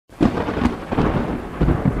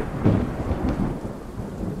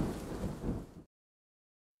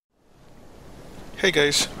Hey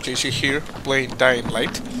guys, JC here, playing Dying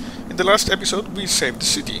Light. In the last episode we saved the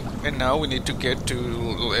city, and now we need to get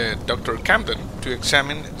to Dr. Camden to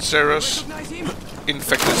examine Zere's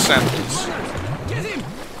infected samples.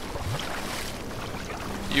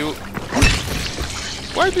 You...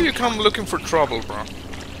 Why do you come looking for trouble, bro?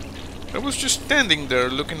 I was just standing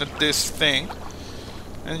there looking at this thing,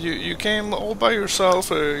 and you came all by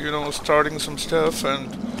yourself, you know, starting some stuff,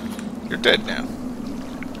 and you're dead now.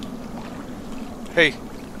 Hey.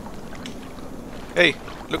 Hey,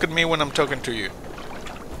 look at me when I'm talking to you.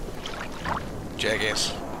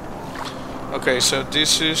 Jackass. Okay, so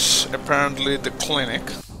this is apparently the clinic.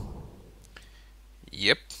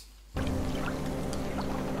 Yep.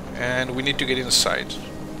 And we need to get inside.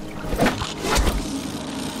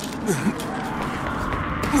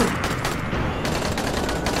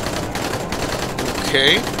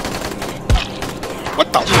 Okay.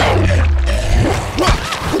 What the?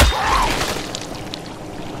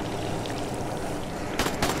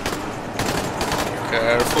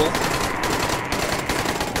 Careful.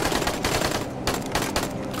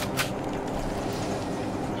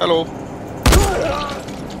 Hello.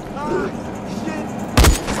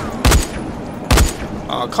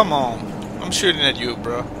 Oh, come on. I'm shooting at you,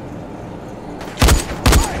 bro.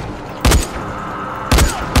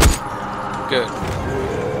 Good.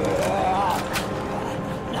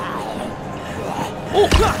 Oh!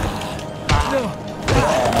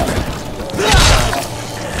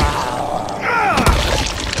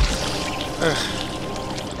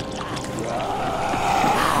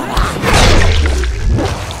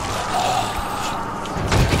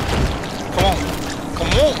 Come on.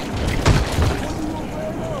 Come on.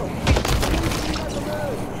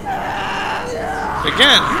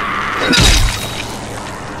 Again.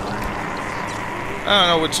 I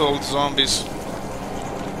don't know, it's all zombies.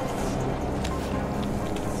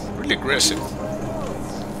 Really aggressive.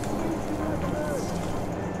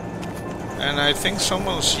 And I think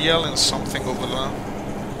someone's yelling something over there.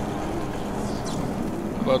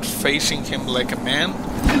 About facing him like a man.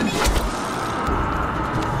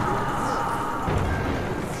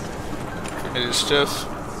 Give me this stuff.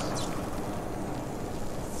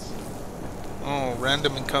 Oh,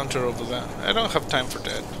 random encounter over there. I don't have time for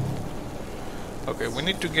that. Okay, we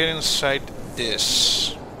need to get inside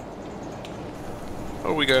this. How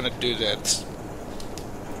are we gonna do that?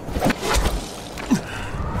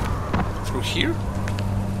 Through here?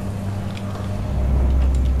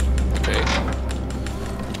 Okay.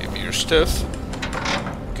 Give me your stuff.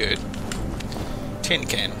 Good. Tin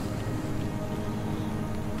can.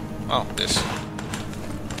 Oh, this.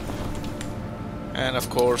 And of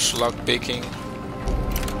course, lock picking.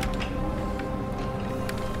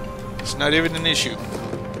 It's not even an issue.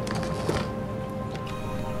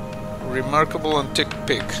 Remarkable antique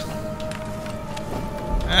pick.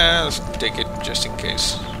 Let's take it just in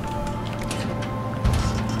case.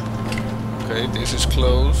 Okay, this is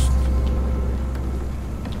closed.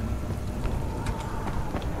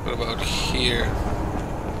 What about here?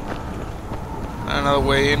 Another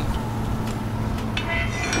way in.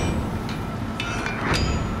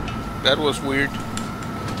 That was weird.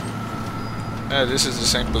 This is the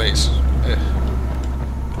same place.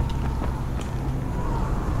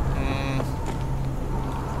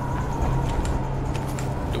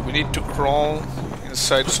 Do we need to crawl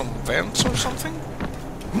inside some vents or something?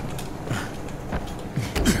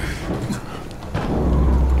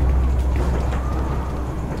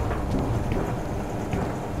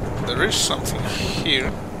 There is something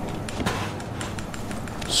here.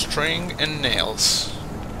 String and nails.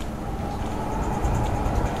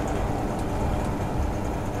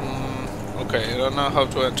 Okay, I don't know how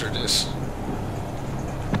to enter this.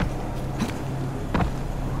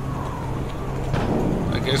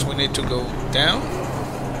 I guess we need to go down.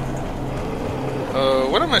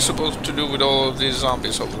 What am I supposed to do with all of these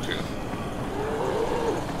zombies over here?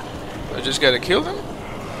 I just gotta kill them?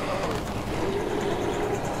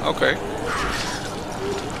 Okay.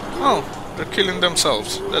 Oh, they're killing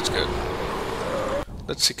themselves. That's good.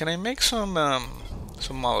 Let's see, can I make some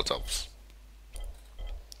Molotovs?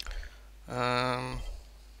 I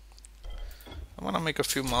want to make a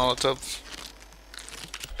few Molotovs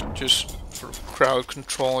just for crowd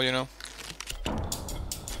control, you know.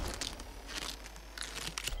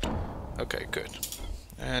 Okay, good.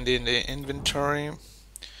 And in the inventory,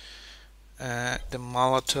 the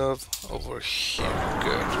Molotov over here.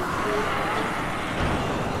 Good.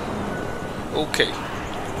 Okay.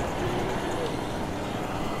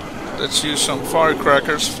 Let's use some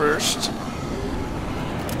firecrackers first.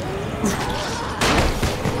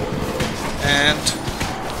 And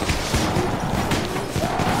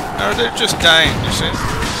Or they're just dying, you see?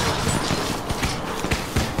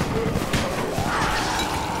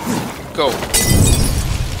 Go.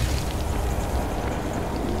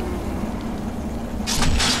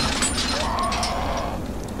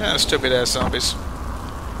 Yeah, stupid ass zombies.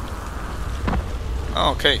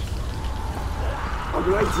 Okay. I'm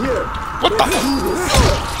right here. What the?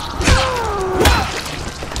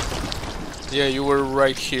 Yeah, you were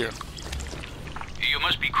right here. You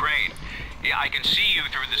must be Crane. Yeah, I can see you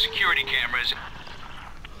through the security cameras.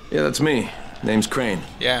 Yeah, that's me. Name's Crane.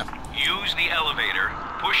 Yeah. Use the elevator.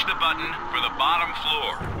 Push the button for the bottom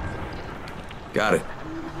floor. Got it.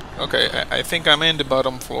 Okay, I think I'm in the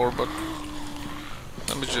bottom floor, but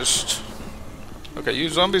let me just... Okay, you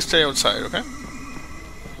zombies stay outside, okay?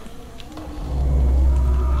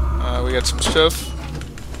 We got some stuff.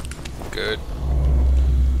 Good.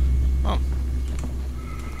 Oh.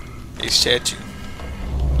 A statue.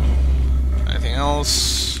 Anything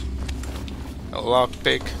else? A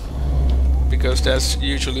lockpick. Because that's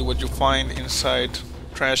usually what you find inside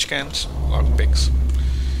trash cans. Lockpicks.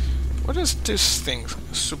 What is this thing?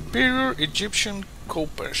 Superior Egyptian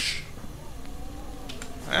Khopesh.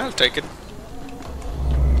 I'll take it.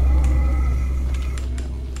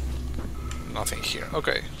 Nothing here.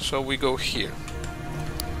 Okay, so we go here.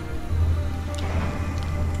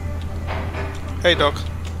 Hey Doc,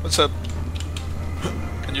 what's up?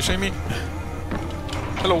 Can you see me?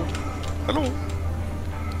 Hello? Hello?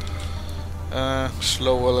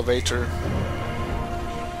 Slow elevator.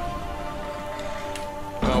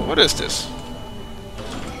 What is this?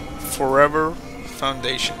 Forever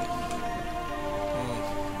Foundation.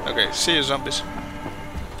 Okay, see you zombies.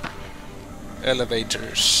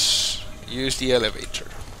 Elevators. Use the elevator.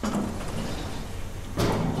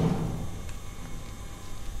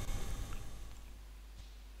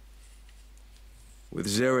 With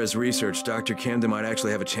Zere's research, Dr. Camden might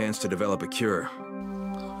actually have a chance to develop a cure.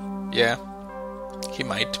 Yeah, he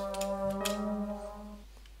might.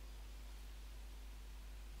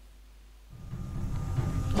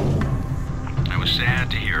 I was sad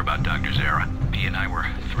to hear about Dr. Zere. He and I were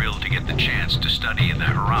thrilled to get the chance to study the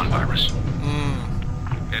Haran virus.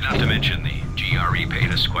 And not to mention the GRE paid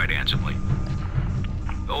us quite handsomely.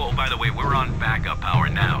 Oh, by the way, we're on backup power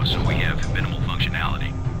now, so we have minimal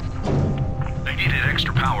functionality. I needed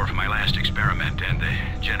extra power for my last experiment, and the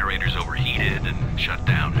generators overheated and shut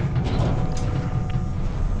down.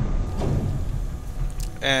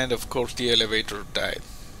 And of course the elevator died.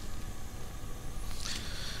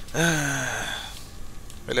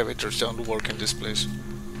 Elevators don't work in this place.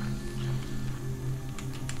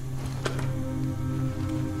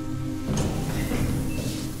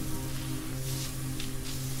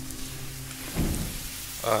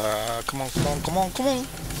 Come on, come on, come on, come on.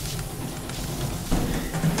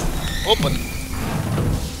 Open.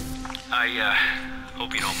 I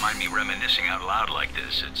hope you don't mind me reminiscing out loud like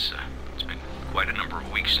this. It's been quite a number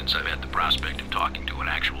of weeks since I've had the prospect of talking to an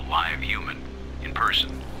actual live human in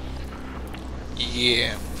person.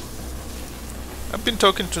 Yeah. I've been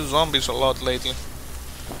talking to zombies a lot lately.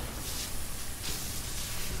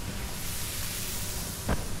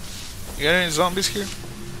 You got any zombies here?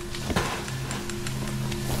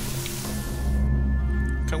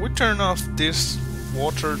 Can we turn off this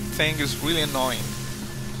water thing? Is really annoying.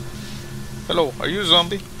 Hello, are you a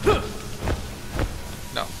zombie?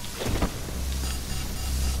 No.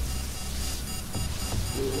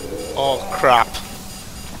 Oh crap.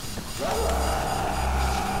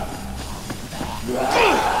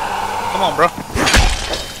 Come on, bro.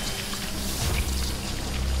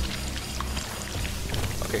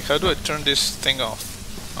 Okay, how do I turn this thing off?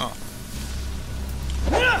 Oh.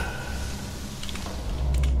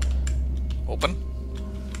 Open.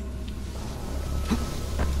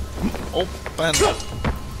 Open.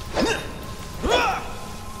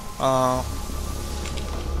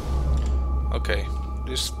 Okay,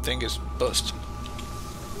 this thing is busted.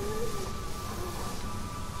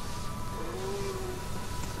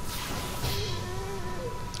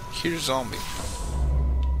 Here's zombie.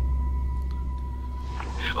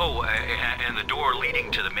 Oh, and the door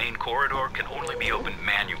leading to the main corridor can only be opened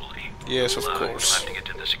manually. Yes, of You'll course. have to get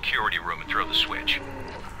to the security room and throw the switch.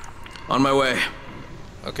 On my way.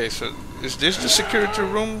 Okay, so is this the security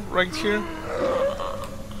room right here?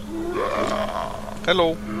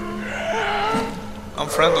 Hello. I'm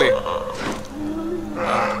friendly.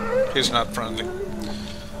 No, he's not friendly.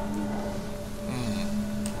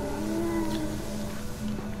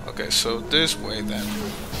 Okay, so this way then.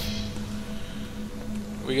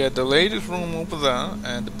 We got the ladies' room over there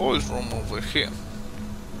and the boys' room over here.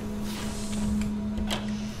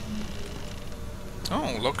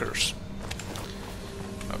 Oh, lockers.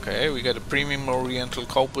 Okay, we got a premium oriental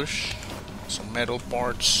coppish, some metal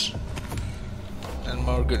parts, and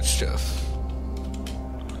more good stuff.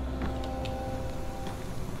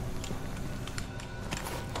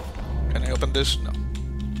 Can I open this? No.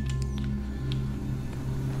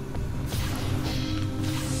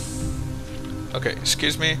 Okay,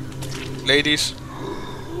 excuse me, ladies.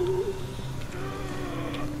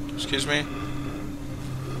 Excuse me.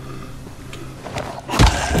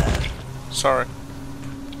 Sorry.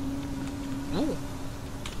 Ooh.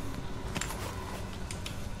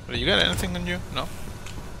 You got anything on you? No?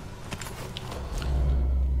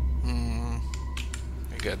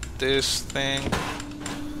 I got this thing.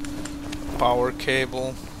 Power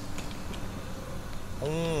cable.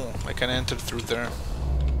 Oh, I can enter through there.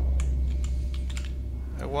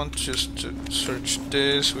 I want just to search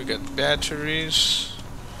this. We got batteries.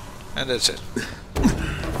 And that's it.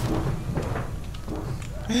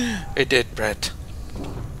 It did, Brett.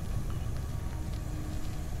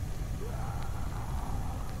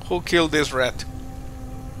 Who killed this rat?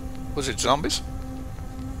 Was it zombies?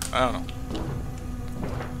 I don't know.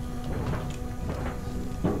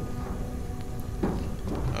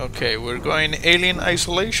 Okay, we're going alien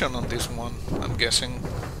isolation on this one, I'm guessing.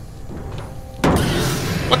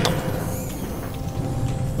 What the?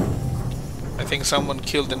 I think someone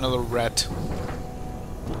killed another rat.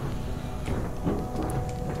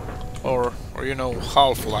 Or you know,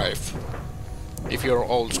 Half-Life, if you're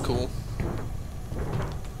old school.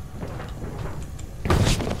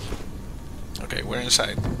 Okay, we're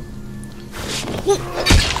inside.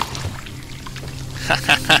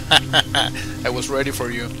 I was ready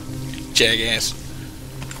for you, jackass.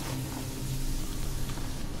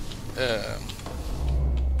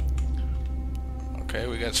 Okay,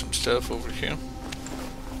 we got some stuff over here.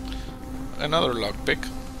 Another lockpick,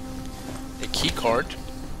 a key card,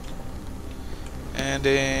 and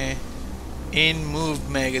a in-move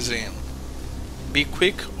magazine. Be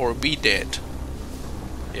quick or be dead.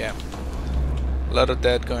 Yeah, a lot of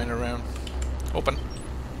that going around. Open.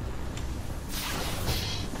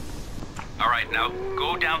 Alright, now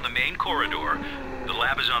go down the main corridor. The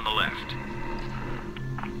lab is on the left.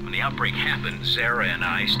 When the outbreak happened, Zere and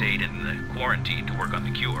I stayed in the quarantine to work on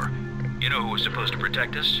the cure. You know who was supposed to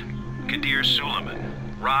protect us? Kadir Suleiman.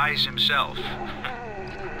 Rise himself.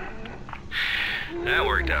 That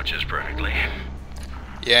worked out just perfectly.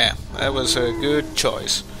 Yeah, that was a good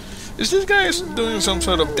choice. Is this guy doing some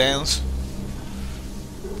sort of dance?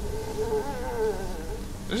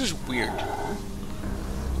 This is weird.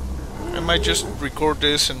 I might just record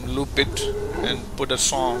this and loop it and put a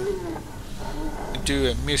song and do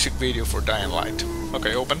a music video for Dying Light.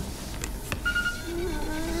 Okay, open.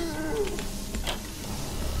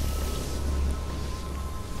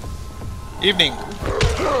 Evening.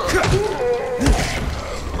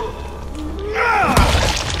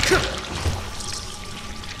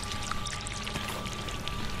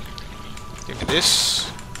 Give me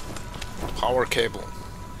this power cable.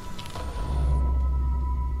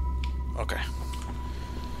 Okay.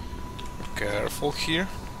 Careful here.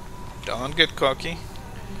 Don't get cocky.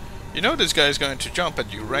 You know this guy's going to jump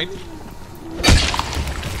at you, right?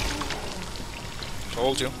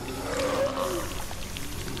 Told you.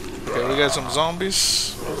 Okay, we got some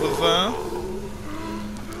zombies over there.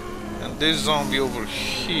 And this zombie over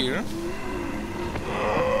here.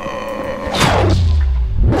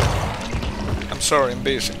 I'm sorry, I'm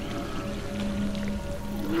busy.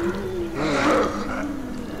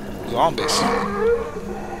 Zombies.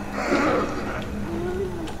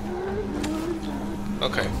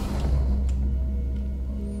 Okay.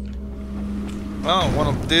 Oh, one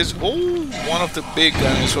of these. Oh, one of the big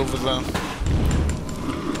guys over there.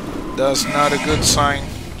 That's not a good sign.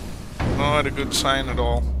 Not a good sign at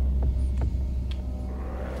all.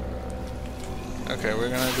 Okay, we're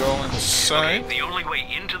gonna go inside. Okay, the only way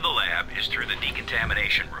into the lab is through the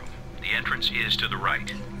decontamination room. The entrance is to the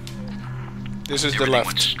right. This is the Everything left.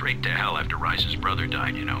 went straight to hell after Rice's brother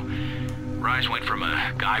died, you know. Rice went from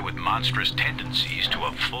a guy with monstrous tendencies to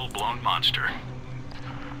a full-blown monster.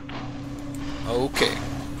 Okay.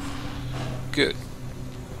 Good.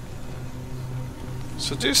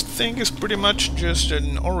 So this thing is pretty much just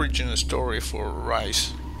an origin story for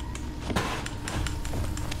Rice.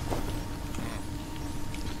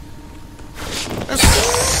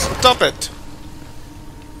 Stop it!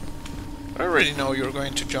 I already know you're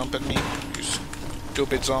going to jump at me, you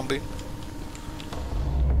stupid zombie.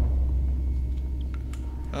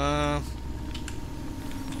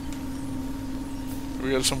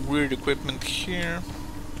 We have some weird equipment here.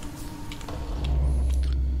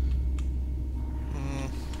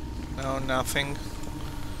 No, nothing.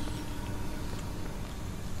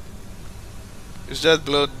 Is that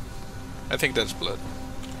blood? I think that's blood.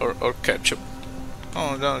 Or ketchup.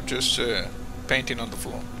 Oh no, just painting on the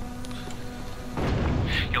floor.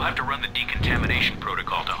 You'll have to run the decontamination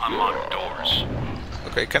protocol to unlock doors.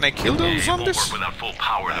 Okay, can I kill those It won't zombies? work without full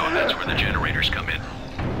power, though. That's where the generators come in.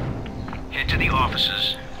 Head to the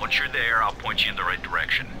offices. Once you're there, I'll point you in the right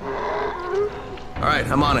direction.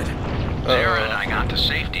 Alright, I'm on it. Zere and I got to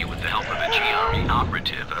safety with the help of a GRE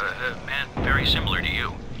operative. Man, very similar to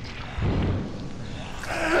you.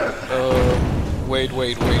 Wait. The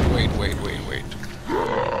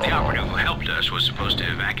operative who helped us was supposed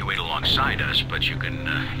to evacuate alongside us, but you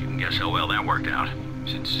can guess how well that worked out,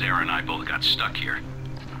 since Zere and I both got stuck here.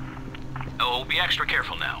 Oh, be extra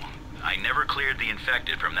careful now. I never cleared the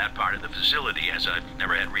infected from that part of the facility, as I've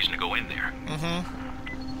never had reason to go in there.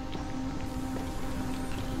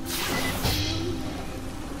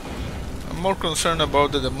 I'm more concerned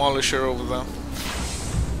about the demolisher over there.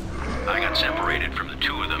 I got separated from the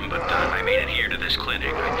two of them, but I made it here to this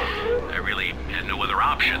clinic. I really had no other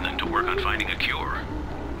option than to work on finding a cure.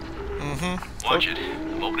 Watch it.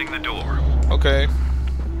 I'm opening the door. Okay.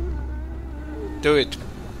 Do it.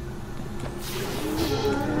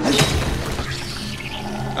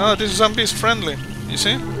 Oh, this zombie is friendly. You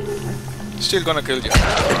see? Still gonna kill you.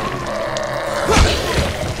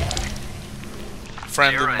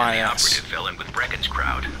 Friend in Zere my and the ass. operative fell in with Brecken's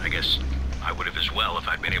crowd. I guess I would have as well if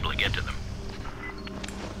I'd been able to get to them.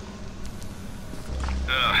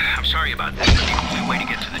 I'm sorry about this, but the only way to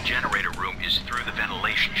get to the generator room is through the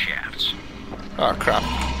ventilation shafts. Oh crap.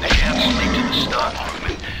 The shafts lead to the stock room,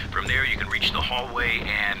 and from there you can reach the hallway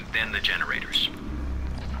and then the generators.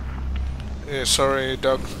 Yeah, sorry,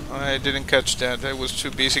 Doc. I didn't catch that. I was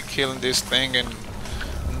too busy killing this thing and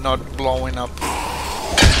not blowing up.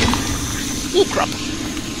 Oh crap.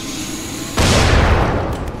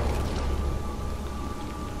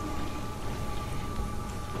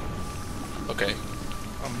 Okay.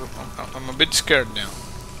 I'm a bit scared now.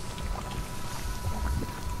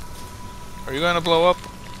 Are you gonna blow up?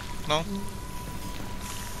 No?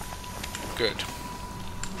 Good.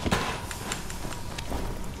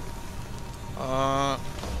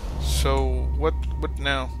 So what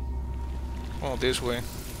now? Oh, this way.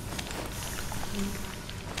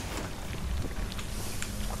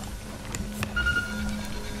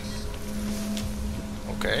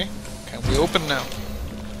 Okay. Can we open now?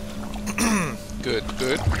 Good.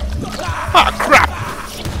 Ah, crap!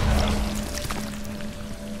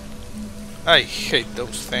 I hate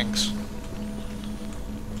those things.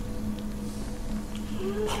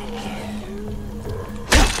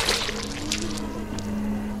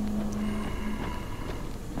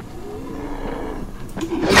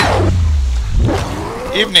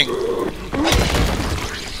 Evening.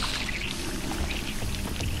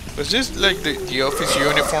 Was this like the office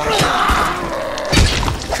uniform?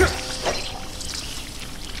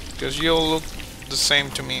 Because you all look the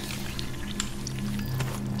same to me.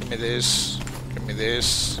 Give me this. Give me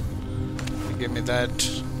this. Give me that.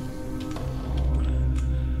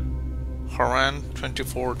 Haran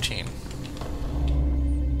 2014.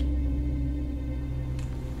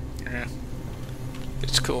 Yeah.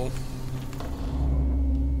 It's cool.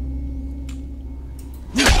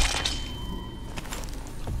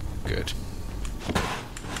 Good.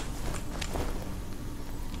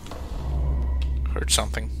 Heard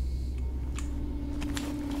something.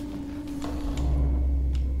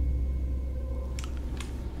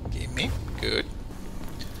 Gimme. Good.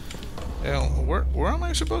 Where am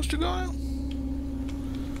I supposed to go now?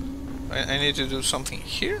 I need to do something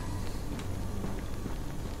here?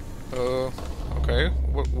 Okay.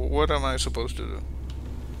 What am I supposed to do?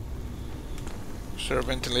 Is there a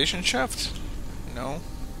ventilation shaft? No.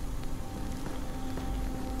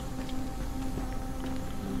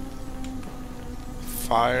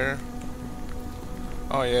 Fire.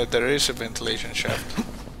 Oh yeah, there is a ventilation shaft.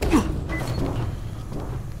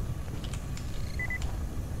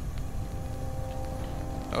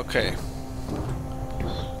 Okay.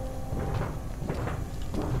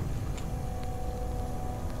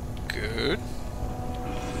 Good.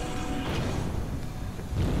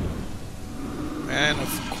 And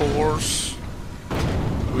of course,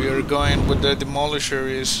 we are going with the demolisher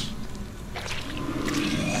is.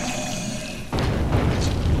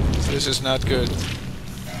 This is not good.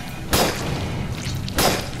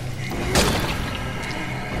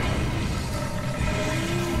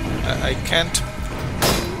 I can't.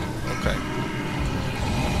 Okay.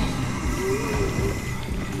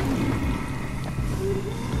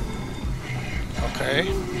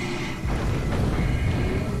 Okay.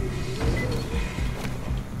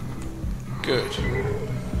 Good.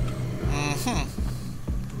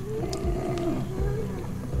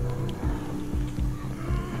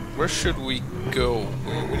 Where should we go?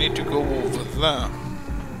 We need to go over there.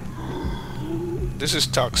 This is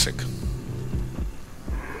toxic.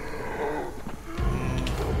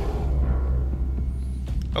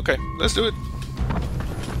 Okay, let's do it.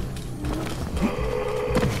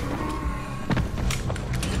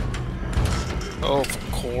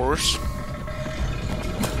 Of course.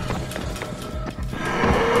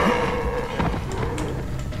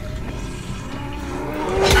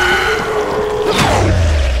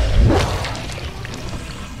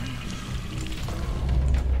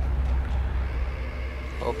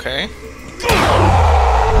 Okay.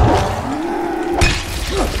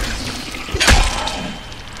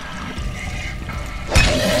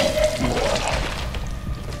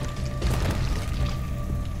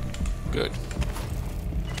 Good.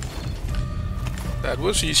 That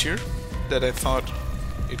was easier than I thought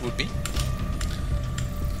it would be.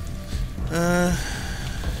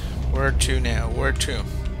 Where to now? Where to?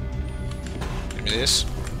 Give me this.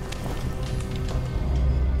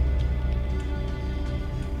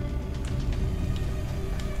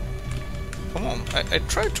 Come on, I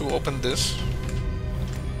tried to open this.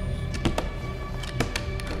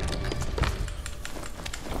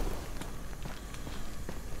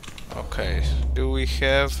 Okay, do we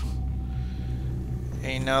have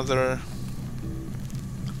another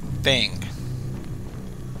thing?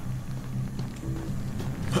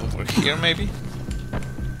 Over here maybe?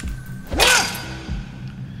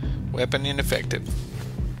 Weapon ineffective.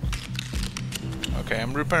 Okay,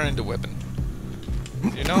 I'm repairing the weapon.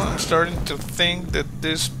 You know, I'm starting to think that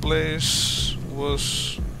this place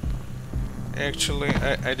was... Actually,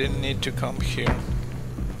 I didn't need to come here.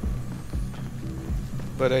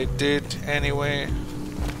 But I did anyway.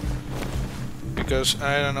 Because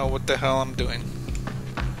I don't know what the hell I'm doing.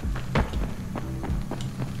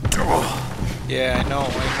 Yeah, I know.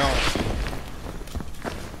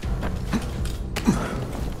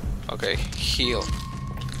 Okay, heal.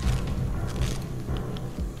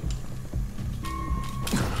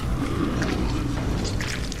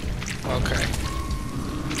 Okay.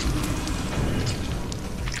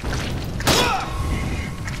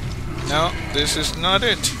 No, this is not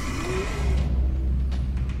it.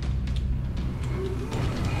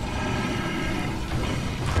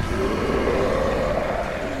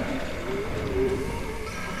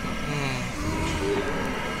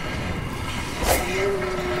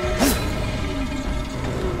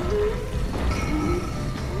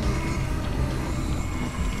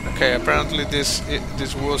 Okay, apparently this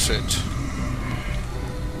was it.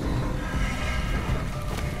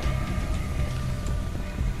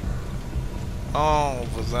 Oh,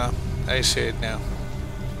 over there. I see it now.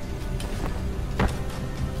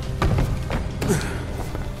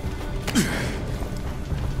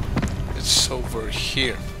 It's over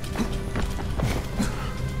here.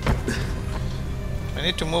 I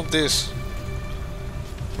need to move this.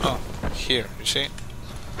 Oh, here, you see?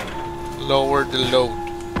 Lower the load.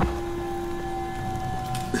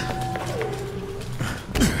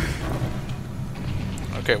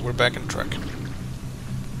 Okay, we're back in track.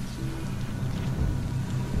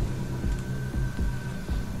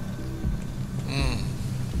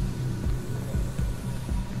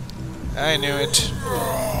 I knew it.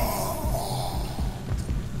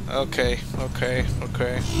 Okay.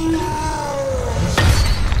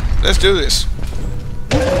 Let's do this.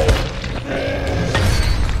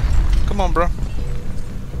 Come on, bro.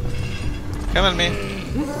 Come on, me.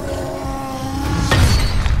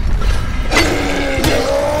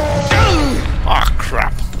 Oh,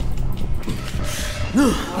 crap.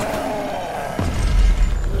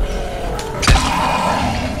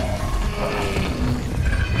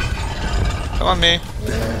 Come on, me.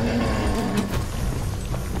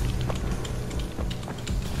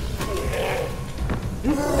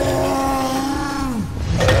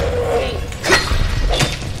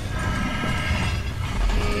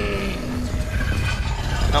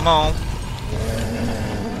 Come on.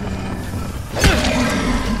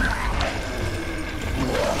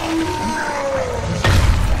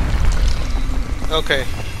 Okay.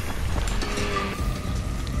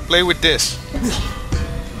 Play with this.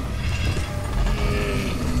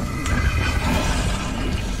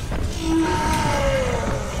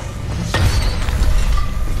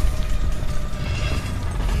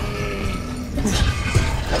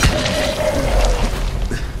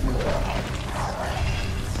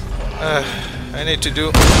 I need to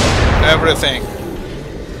do everything.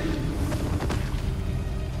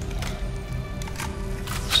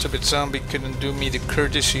 Stupid zombie couldn't do me the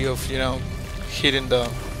courtesy of, you know, hitting the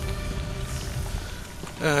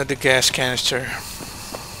gas canister.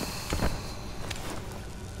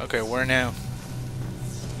 Okay, where now?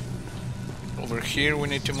 Over here we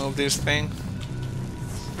need to move this thing.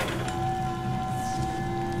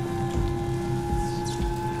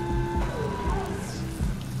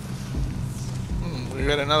 We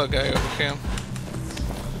got another guy over here.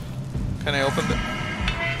 Can I open the...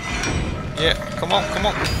 Yeah, come on, come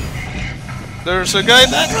on. There's a guy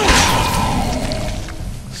there.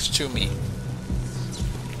 It's to me.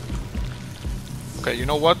 Okay, you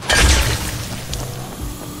know what?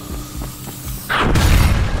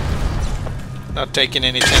 Not taking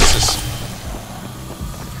any chances.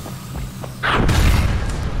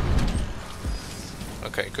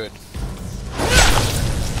 Okay, good.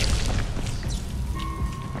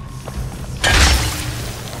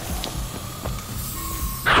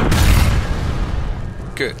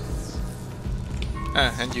 Good.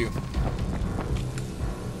 And you.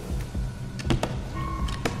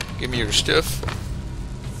 Give me your stuff.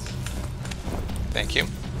 Thank you.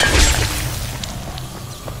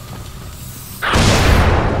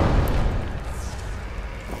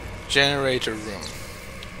 Generator room.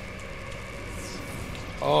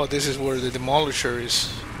 Oh, this is where the demolisher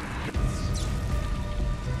is.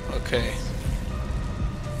 Okay.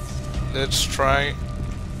 Let's try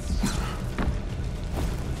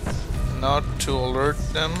not to alert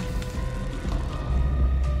them.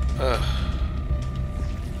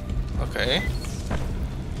 Okay.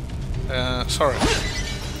 Sorry.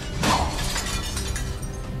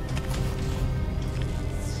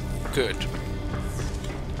 Good.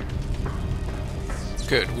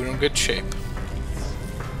 Good, we're in good shape.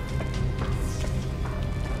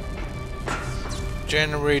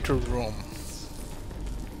 Generator room.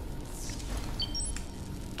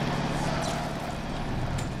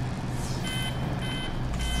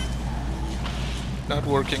 Not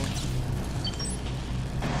working.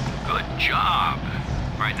 Good job.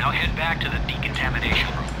 Alright, now head back to the decontamination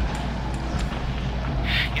room.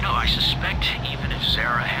 You know, I suspect even if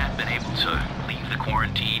Zere had been able to leave the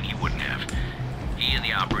quarantine, he wouldn't have. He and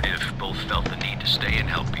the operative both felt the need to stay and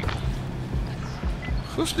help people.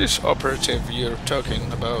 Who's this operative you're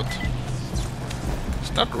talking about?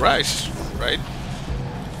 It's not Rice, right?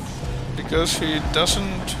 Because he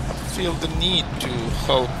doesn't feel the need to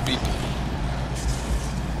help people.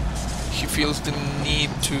 He feels the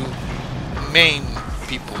need to maim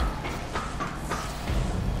people.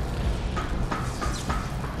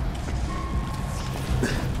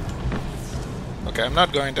 Okay, I'm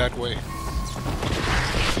not going that way.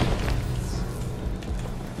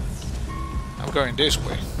 I'm going this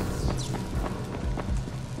way.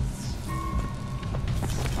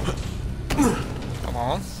 Come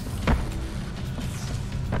on.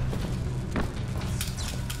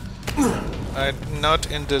 I'm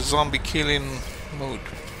not in the zombie killing mood.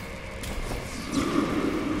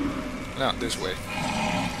 No, this way.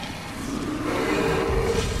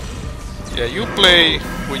 Yeah, you play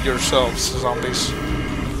with yourselves, zombies.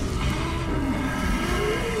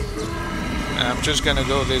 I'm just gonna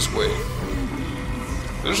go this way.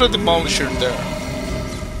 There's a demolisher there.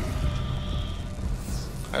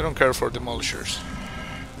 I don't care for demolishers.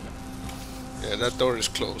 Yeah, that door is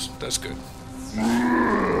closed. That's good.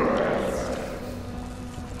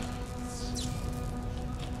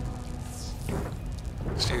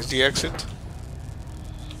 Is the exit?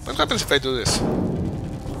 What happens if I do this?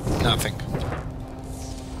 Nothing.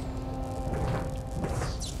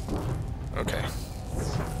 Okay.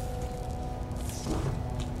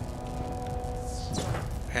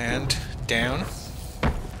 And down.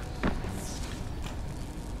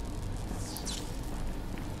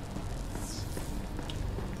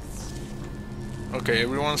 Okay,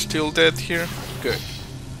 everyone's still dead here? Good.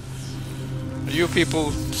 You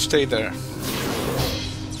people stay there.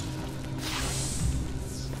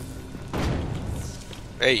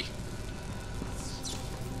 Hey.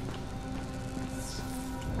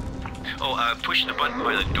 Oh, push the button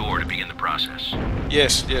by the door to begin the process.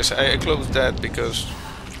 Yes, yes, I closed that because...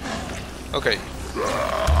 Okay.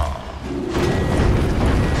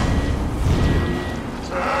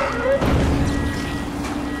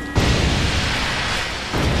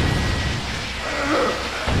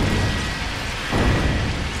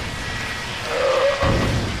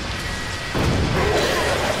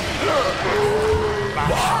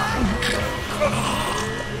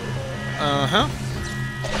 Uh-huh.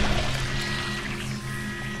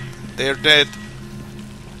 They're dead.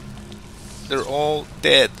 They're all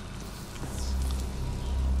dead.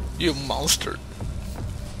 You monster.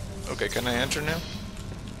 Okay, can I enter now?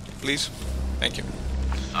 Please? Thank you.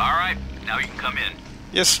 Alright, now you can come in.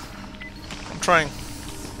 Yes. I'm trying.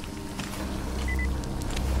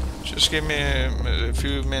 Just give me a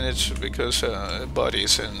few minutes because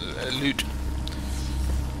bodies and loot.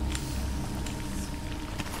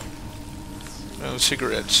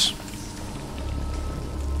 cigarettes.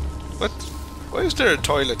 What? Why is there a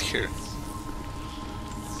toilet here?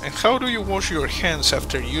 And how do you wash your hands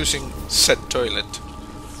after using said toilet?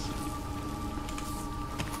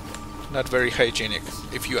 Not very hygienic,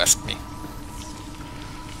 if you ask me.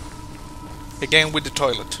 Again with the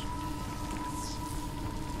toilet.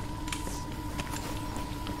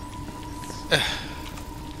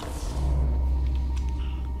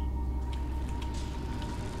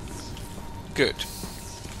 Good.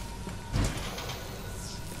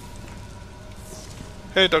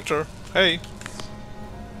 Hey, doctor. Hey.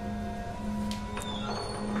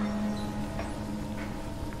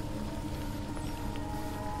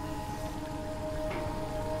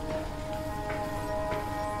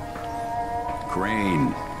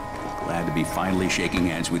 Crane, glad to be finally shaking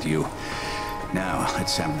hands with you. Now,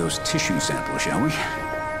 let's have those tissue samples, shall we?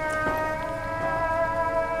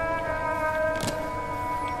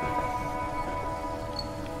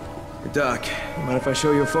 Doc, you mind if I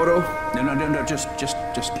show you a photo? No, just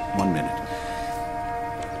 1 minute.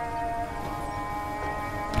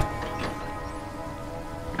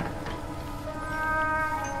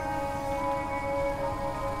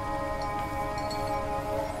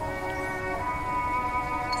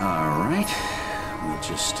 All right, we'll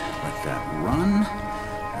just let that run.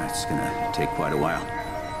 That's gonna take quite a while.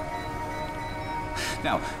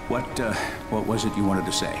 Now, what was it you wanted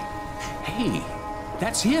to say? Hey,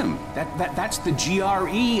 that's him. That's the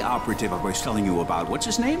GRE operative I was telling you about. What's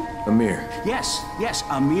his name? Amir. Yes,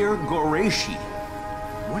 Amir Qureshi.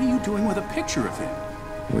 What are you doing with a picture of him?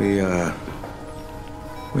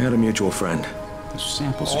 We had a mutual friend. The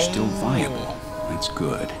samples are still viable. That's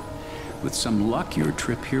good. With some luck, your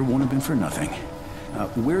trip here won't have been for nothing.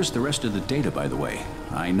 Where's the rest of the data, by the way?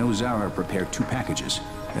 I know Zere prepared 2 packages.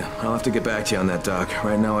 Yeah, I'll have to get back to you on that, Doc.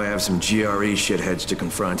 Right now I have some GRE shitheads to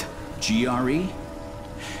confront. GRE?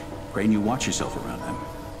 Crane, you watch yourself around them.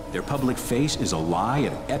 Their public face is a lie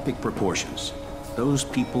of epic proportions. Those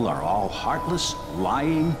people are all heartless,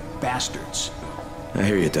 lying bastards. I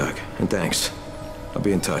hear you, Doc, and thanks. I'll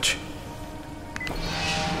be in touch.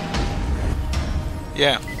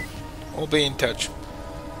 Yeah, we'll be in touch.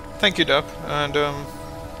 Thank you, Doc. And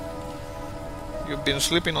you've been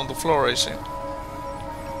sleeping on the floor, I see.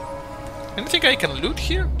 Anything I can loot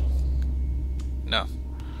here? No.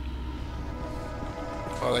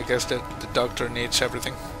 Well, I guess that the doctor needs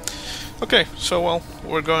everything. Okay, so well,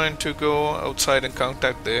 we're going to go outside and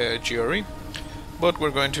contact the GRE, but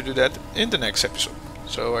we're going to do that in the next episode.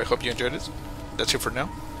 So I hope you enjoyed it. That's it for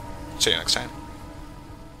now. See you next time.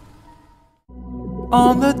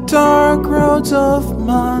 On the dark roads of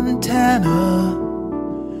Montana,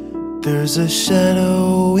 there's a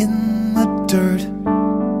shadow in the dirt,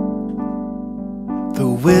 the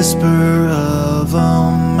whisper of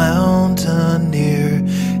a mountaineer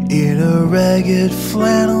in a ragged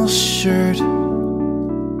flannel shirt.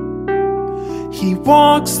 He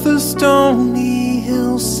walks the stony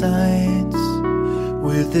hillsides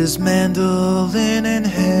with his mandolin in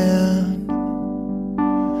hand,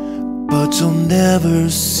 but you'll never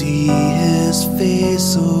see his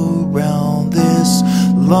face around this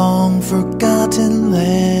long forgotten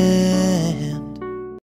land.